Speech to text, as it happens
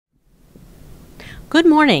Good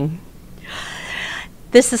morning.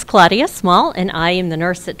 This is Claudia Small, and I am the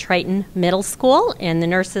nurse at Triton Middle School, and the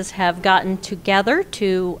nurses have gotten together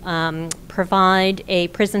to provide a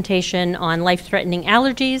presentation on life-threatening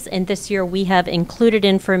allergies, and this year we have included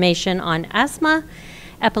information on asthma,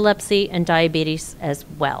 epilepsy, and diabetes as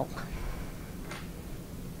well.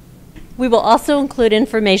 We will also include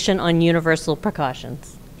information on universal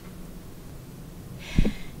precautions.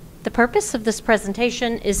 The purpose of this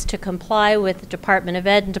presentation is to comply with the Department of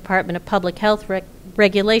Ed and Department of Public Health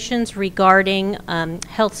regulations regarding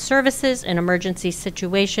health services in emergency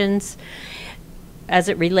situations as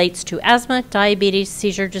it relates to asthma, diabetes,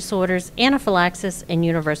 seizure disorders, anaphylaxis, and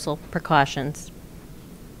universal precautions.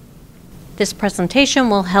 This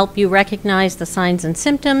presentation will help you recognize the signs and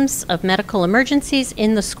symptoms of medical emergencies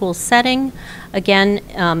in the school setting, again,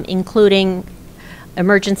 including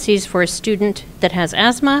emergencies for a student that has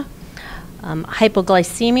asthma,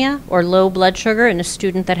 hypoglycemia or low blood sugar in a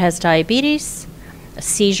student that has diabetes, a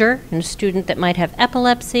seizure in a student that might have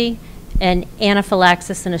epilepsy, and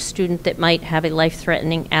anaphylaxis in a student that might have a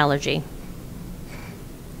life-threatening allergy.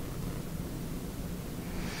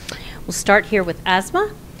 We'll start here with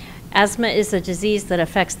asthma. Asthma is a disease that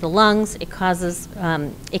affects the lungs. It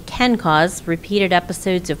can cause repeated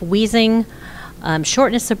episodes of wheezing,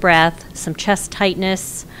 shortness of breath, some chest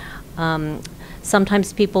tightness.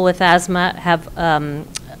 Sometimes people with asthma have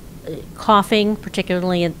coughing,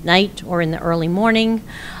 particularly at night or in the early morning.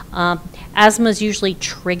 Asthma is usually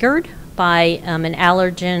triggered by an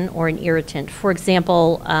allergen or an irritant. For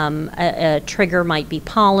example, a trigger might be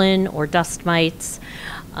pollen or dust mites.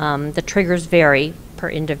 The triggers vary per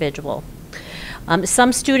individual.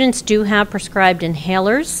 Some students do have prescribed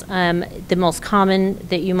inhalers. The most common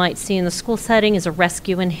that you might see in the school setting is a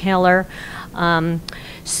rescue inhaler.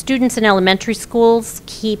 Students in elementary schools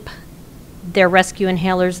keep their rescue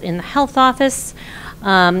inhalers in the health office.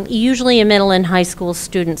 Usually in middle and high school,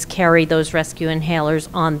 students carry those rescue inhalers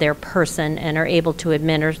on their person and are able to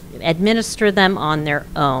administer them on their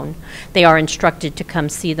own. They are instructed to come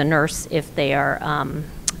see the nurse if they are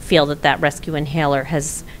feel that that rescue inhaler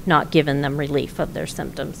has not given them relief of their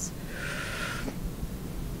symptoms.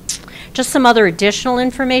 Just some other additional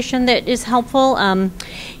information that is helpful.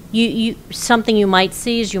 Something you might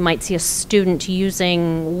see is you might see a student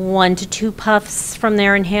using 1 to 2 puffs from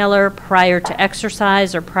their inhaler prior to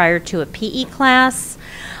exercise or prior to a PE class.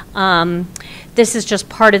 This is just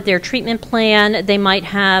part of their treatment plan. They might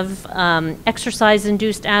have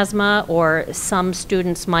exercise-induced asthma, or some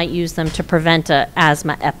students might use them to prevent an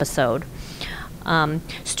asthma episode.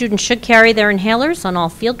 Students should carry their inhalers on all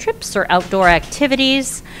field trips or outdoor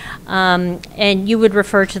activities, and you would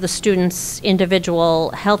refer to the student's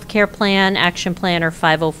individual health care plan, action plan, or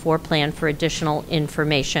 504 plan for additional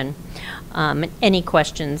information. Any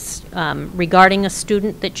questions regarding a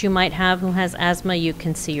student that you might have who has asthma, you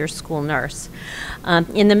can see your school nurse.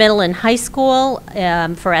 In the middle and high school,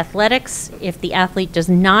 for athletics, if the athlete does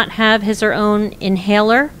not have his or own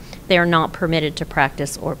inhaler, they are not permitted to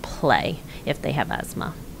practice or play if they have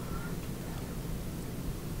asthma.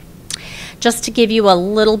 Just to give you a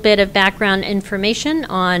little bit of background information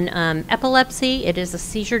on epilepsy, it is a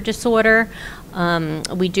seizure disorder.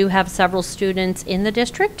 We do have several students in the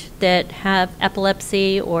district that have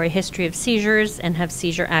epilepsy or a history of seizures and have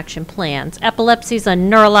seizure action plans. Epilepsy is a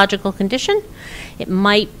neurological condition. It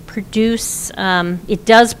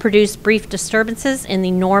does produce brief disturbances in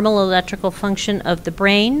the normal electrical function of the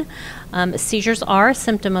brain. Seizures are a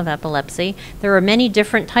symptom of epilepsy. There are many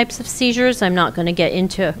different types of seizures. I'm not going to get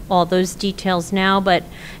into all those details now, but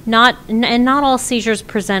not all seizures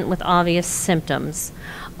present with obvious symptoms.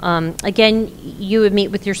 Again, you would meet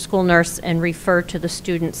with your school nurse and refer to the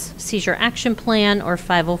student's seizure action plan or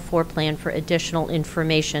 504 plan for additional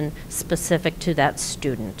information specific to that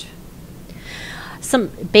student. Some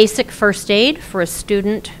basic first aid for a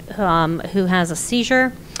student who has a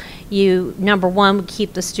seizure. Number one, would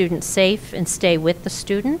keep the student safe and stay with the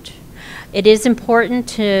student. It is important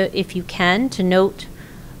to, if you can, to note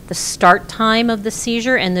the start time of the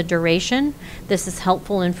seizure and the duration. This is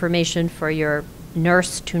helpful information for your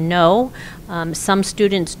nurse to know. Some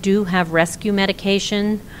students do have rescue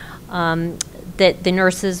medication that the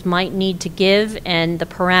nurses might need to give, and the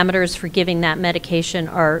parameters for giving that medication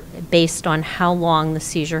are based on how long the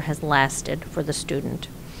seizure has lasted for the student.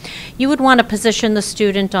 You would want to position the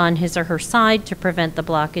student on his or her side to prevent the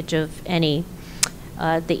blockage of any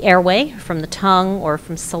the airway from the tongue or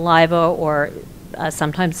from saliva, or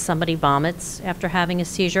sometimes somebody vomits after having a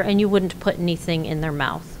seizure, and you wouldn't put anything in their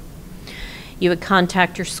mouth. You would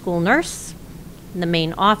contact your school nurse the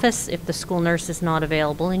main office if the school nurse is not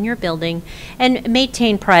available in your building, and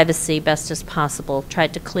maintain privacy best as possible. Try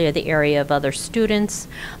to clear the area of other students.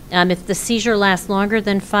 If the seizure lasts longer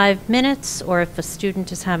than 5 minutes, or if a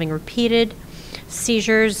student is having repeated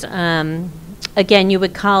seizures, again, you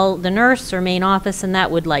would call the nurse or main office, and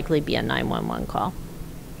that would likely be a 911 call.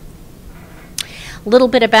 A little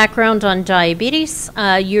bit of background on diabetes.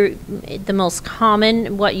 The most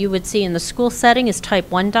common, what you would see in the school setting, is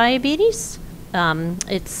type 1 diabetes.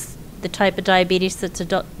 It's the type of diabetes that's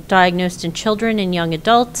diagnosed in children and young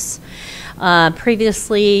adults.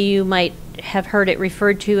 Previously, you might have heard it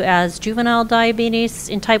referred to as juvenile diabetes.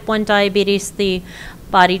 In type 1 diabetes, the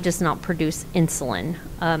body does not produce insulin.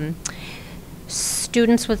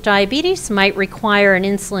 Students with diabetes might require an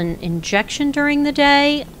insulin injection during the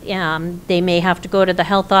day. They may have to go to the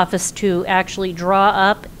health office to actually draw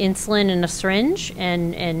up insulin in a syringe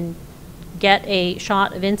and get a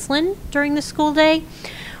shot of insulin during the school day.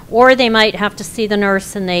 Or they might have to see the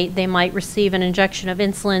nurse, and they might receive an injection of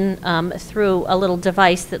insulin through a little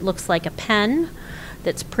device that looks like a pen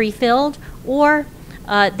that's pre-filled. Or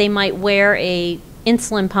they might wear a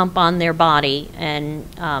insulin pump on their body,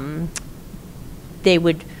 and they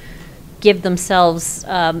would give themselves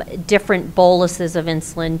different boluses of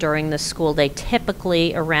insulin during the school day,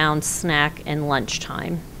 typically around snack and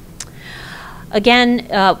lunchtime. Again,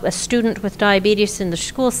 a student with diabetes in the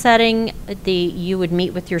school setting, you would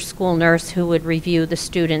meet with your school nurse, who would review the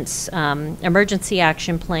student's emergency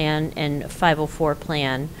action plan and 504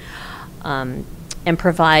 plan, and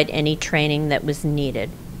provide any training that was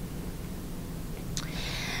needed.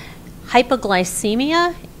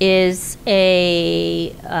 Hypoglycemia is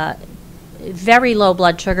a very low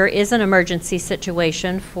blood sugar, is an emergency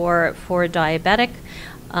situation for a diabetic.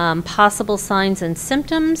 Possible signs and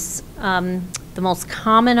symptoms, the most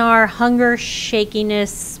common are hunger,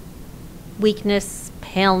 shakiness, weakness,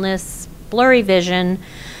 paleness, blurry vision,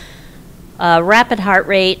 rapid heart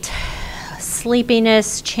rate,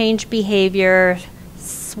 sleepiness, changed behavior,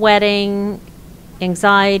 sweating,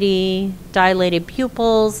 anxiety, dilated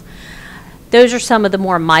pupils. Those are some of the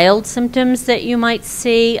more mild symptoms that you might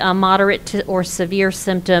see. Moderate to or severe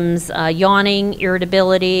symptoms: yawning,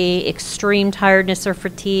 irritability, extreme tiredness or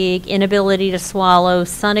fatigue, inability to swallow,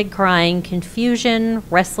 sudden crying, confusion,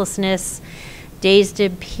 restlessness, dazed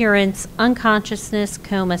appearance, unconsciousness,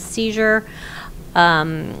 coma, seizure.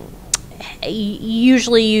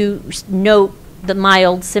 Usually you note the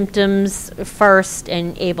mild symptoms first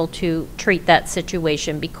and able to treat that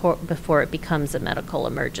situation before it becomes a medical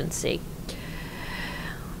emergency.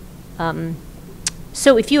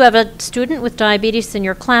 So if you have a student with diabetes in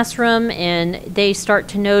your classroom and they start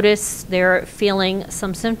to notice they're feeling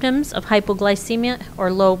some symptoms of hypoglycemia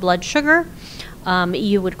or low blood sugar,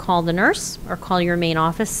 you would call the nurse or call your main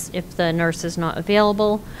office if the nurse is not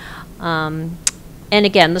available. And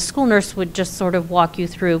again, the school nurse would just sort of walk you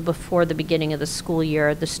through, before the beginning of the school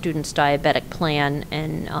year, the student's diabetic plan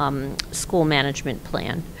and school management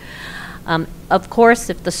plan. Of course,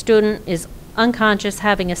 if the student is unconscious,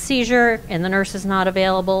 having a seizure, and the nurse is not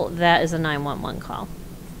available, that is a 911 call.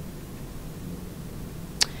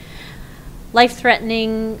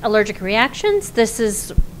 Life-threatening allergic reactions. This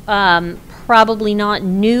is probably not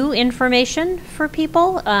new information for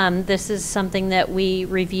people. This is something that we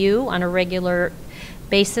review on a regular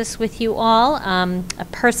basis with you all. A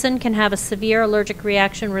person can have a severe allergic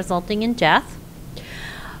reaction resulting in death.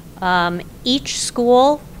 Each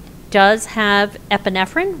school does have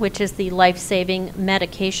epinephrine, which is the life-saving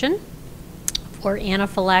medication for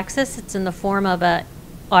anaphylaxis. It's in the form of an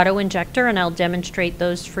auto-injector, and I'll demonstrate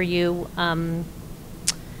those for you.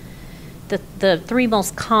 The three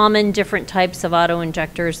most common different types of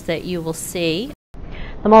auto-injectors that you will see.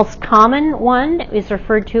 The most common one is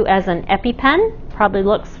referred to as an EpiPen. Probably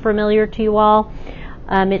looks familiar to you all.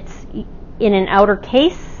 It's in an outer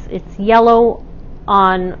case. It's yellow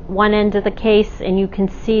on one end of the case, and you can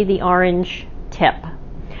see the orange tip.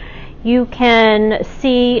 You can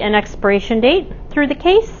see an expiration date through the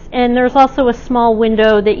case, and there's also a small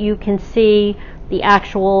window that you can see the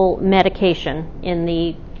actual medication in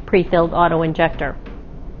the pre-filled auto-injector.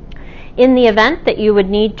 In the event that you would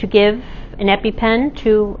need to give an EpiPen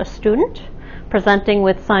to a student presenting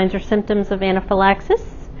with signs or symptoms of anaphylaxis,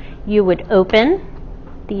 you would open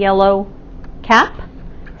the yellow cap,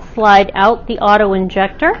 slide out the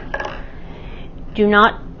auto-injector. Do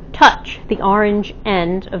not touch the orange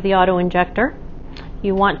end of the auto-injector.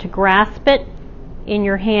 You want to grasp it in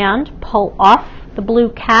your hand, pull off the blue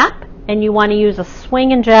cap, and you want to use a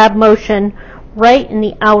swing and jab motion right in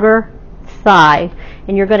the outer thigh,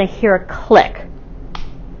 and you're going to hear a click.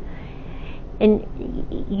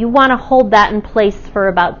 And you want to hold that in place for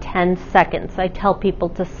about 10 seconds. I tell people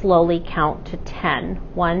to slowly count to 10.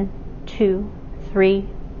 1, 2, 3,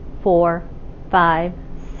 4, 5,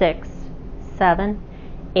 6, 7,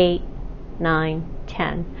 8, 9,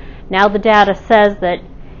 10. Now the data says that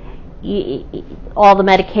all the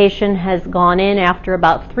medication has gone in after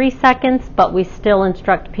about 3 seconds, but we still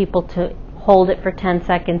instruct people to hold it for 10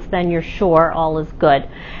 seconds, then you're sure all is good.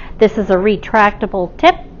 This is a retractable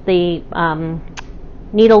tip. The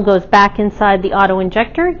needle goes back inside the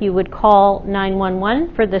auto-injector. You would call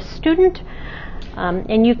 911 for this student,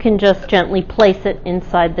 and you can just gently place it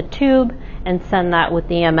inside the tube and send that with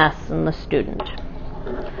the EMS and the student.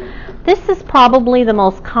 This is probably the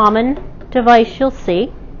most common device you'll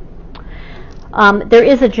see. There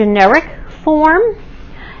is a generic form,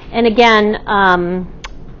 and again,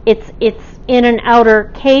 it's in an outer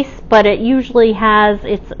case, but it usually has,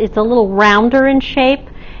 it's a little rounder in shape,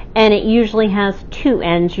 and it usually has 2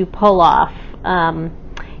 ends you pull off.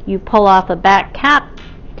 You pull off a back cap,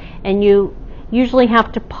 and you usually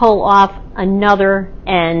have to pull off another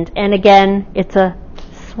end. And again, it's a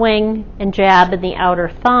swing and jab in the outer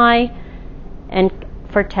thigh, and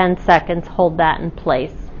for 10 seconds, hold that in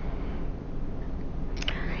place.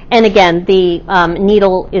 And again, the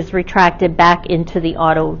needle is retracted back into the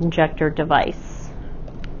auto-injector device.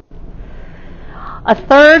 A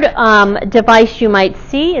third device you might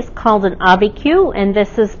see is called an AviQ, and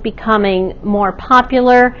this is becoming more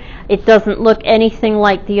popular. It doesn't look anything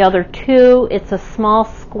like the other two. It's a small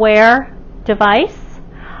square device,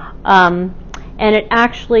 and it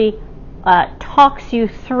actually talks you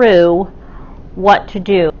through what to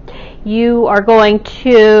do. You are going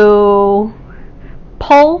to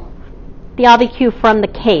pull the AviQ from the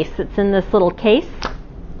case. It's in this little case,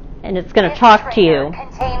 and it's going to talk to you.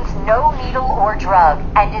 Contains no needle or drug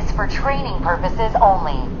and is for training purposes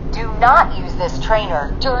only. Do not use this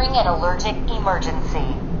trainer during an allergic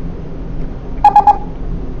emergency.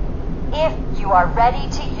 If you are ready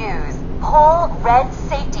to use, pull red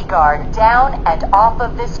safety guard down and off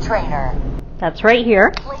of this trainer. That's right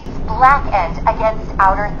here. Place black end against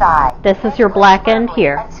outer thigh. This is your black end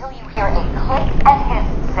here. Until you hear a click and hiss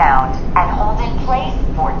sound, and hold in place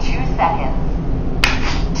for 2 seconds.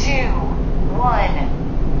 2, 1.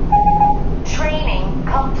 Training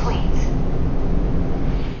complete.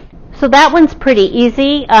 So that one's pretty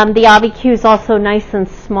easy. The AviQ is also nice and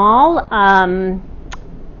small.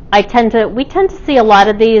 We tend to see a lot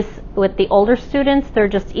of these with the older students. They're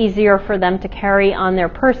just easier for them to carry on their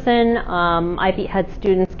person. I've had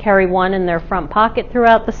students carry one in their front pocket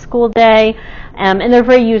throughout the school day, and they're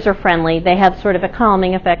very user-friendly. They have sort of a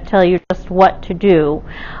calming effect, tell you just what to do.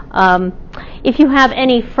 If you have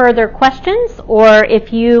any further questions, or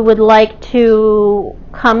if you would like to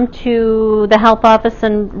come to the health office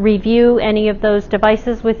and review any of those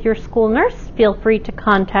devices with your school nurse, feel free to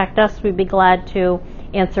contact us. We'd be glad to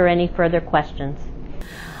answer any further questions.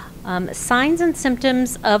 Signs and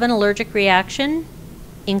symptoms of an allergic reaction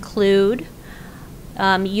include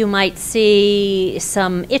you might see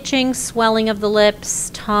some itching, swelling of the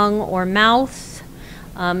lips, tongue, or mouth.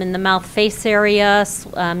 In the mouth-face area,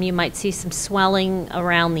 you might see some swelling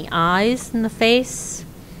around the eyes and the face.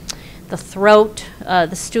 The throat,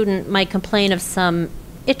 the student might complain of some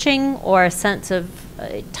itching or a sense of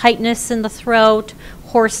tightness in the throat,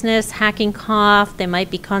 hoarseness, hacking cough. They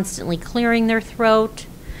might be constantly clearing their throat.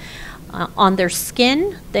 On their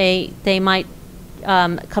skin, they might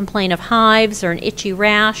complain of hives or an itchy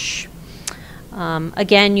rash.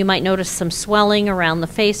 Again, you might notice some swelling around the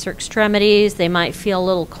face or extremities. They might feel a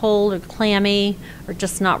little cold or clammy or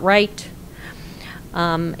just not right.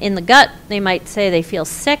 In the gut, they might say they feel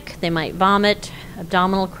sick. They might vomit,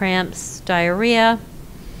 abdominal cramps, diarrhea.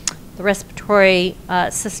 The respiratory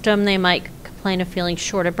system, they might complain of feeling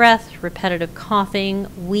short of breath, repetitive coughing,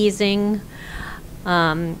 wheezing.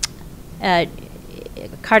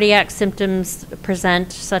 Cardiac symptoms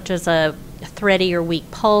present, such as a thready or weak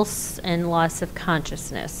pulse and loss of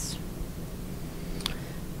consciousness.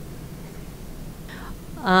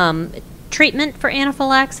 Treatment for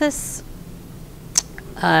anaphylaxis.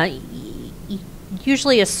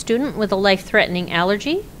 Usually a student with a life-threatening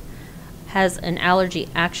allergy has an allergy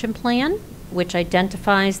action plan which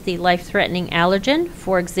identifies the life-threatening allergen.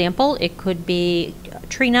 For example, it could be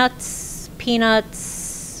tree nuts,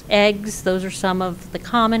 peanuts, eggs. Those are some of the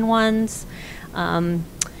common ones. And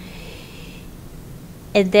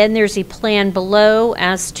then there's a plan below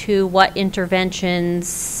as to what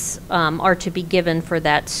interventions are to be given for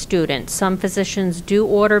that student. Some physicians do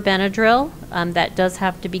order Benadryl. That does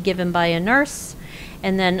have to be given by a nurse.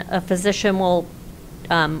 And then a physician will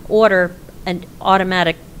order an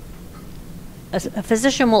automatic a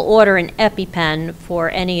physician will order an EpiPen for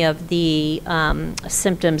any of the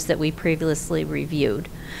symptoms that we previously reviewed.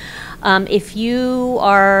 If you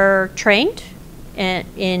are trained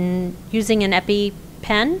in using an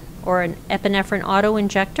EpiPen or an epinephrine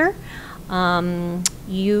auto-injector,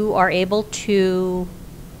 you are able to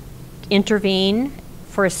intervene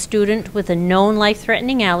for a student with a known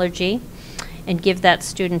life-threatening allergy and give that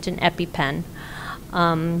student an EpiPen.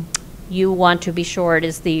 You want to be sure it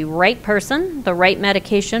is the right person, the right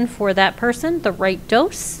medication for that person, the right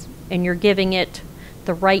dose, and you're giving it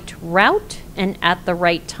the right route and at the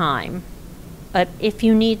right time. But if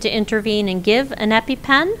you need to intervene and give an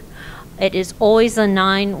EpiPen, it is always a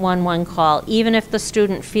 911 call. Even if the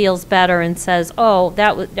student feels better and says, oh,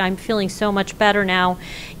 I'm feeling so much better now,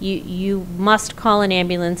 you must call an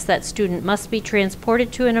ambulance. That student must be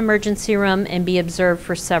transported to an emergency room and be observed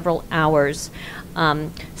for several hours.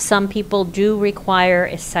 Some people do require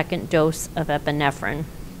a second dose of epinephrine.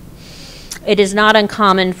 It is not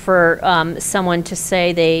uncommon for someone to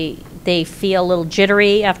say they feel a little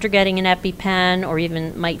jittery after getting an EpiPen, or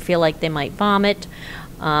even might feel like they might vomit.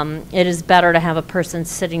 It is better to have a person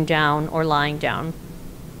sitting down or lying down.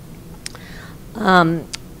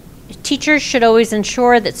 Teachers should always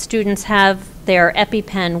ensure that students have their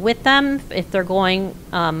EpiPen with them if they're going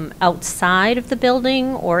outside of the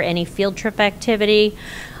building or any field trip activity.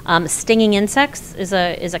 Stinging insects is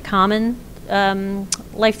a common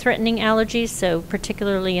life-threatening allergy, so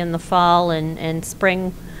particularly in the fall and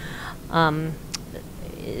spring.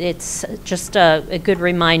 It's just a good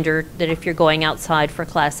reminder that if you're going outside for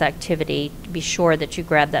class activity, be sure that you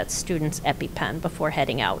grab that student's EpiPen before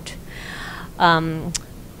heading out.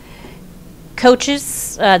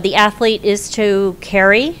 Coaches, the athlete is to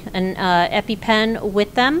carry an EpiPen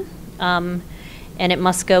with them, and it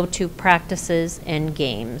must go to practices and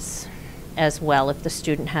games as well if the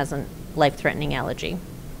student has a life-threatening allergy.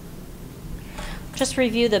 Just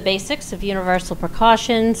review the basics of universal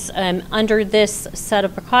precautions. Under this set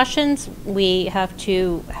of precautions, we have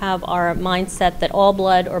to have our mindset that all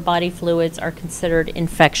blood or body fluids are considered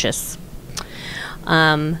infectious.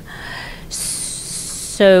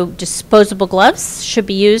 So disposable gloves should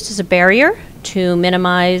be used as a barrier to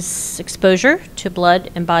minimize exposure to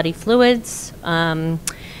blood and body fluids.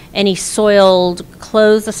 Any soiled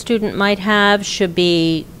clothes a student might have should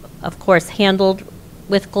be, of course, handled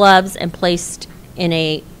with gloves and placed in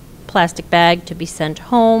a plastic bag to be sent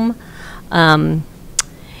home.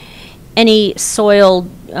 Any soiled,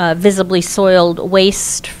 visibly soiled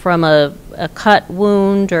waste from a cut,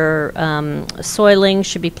 wound, or soiling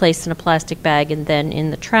should be placed in a plastic bag and then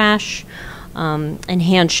in the trash. And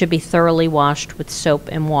hands should be thoroughly washed with soap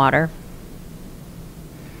and water.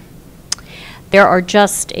 There are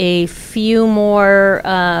just a few more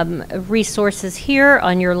resources here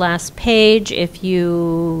on your last page. If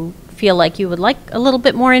you feel like you would like a little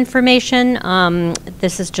bit more information,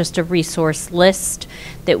 this is just a resource list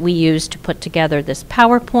that we use to put together this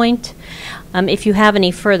PowerPoint. If you have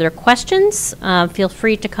any further questions, feel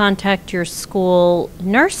free to contact your school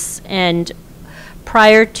nurse, and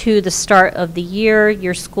prior to the start of the year,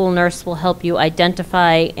 your school nurse will help you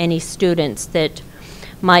identify any students that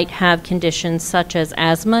might have conditions such as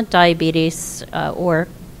asthma, diabetes, or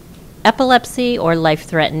epilepsy, or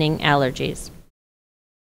life-threatening allergies.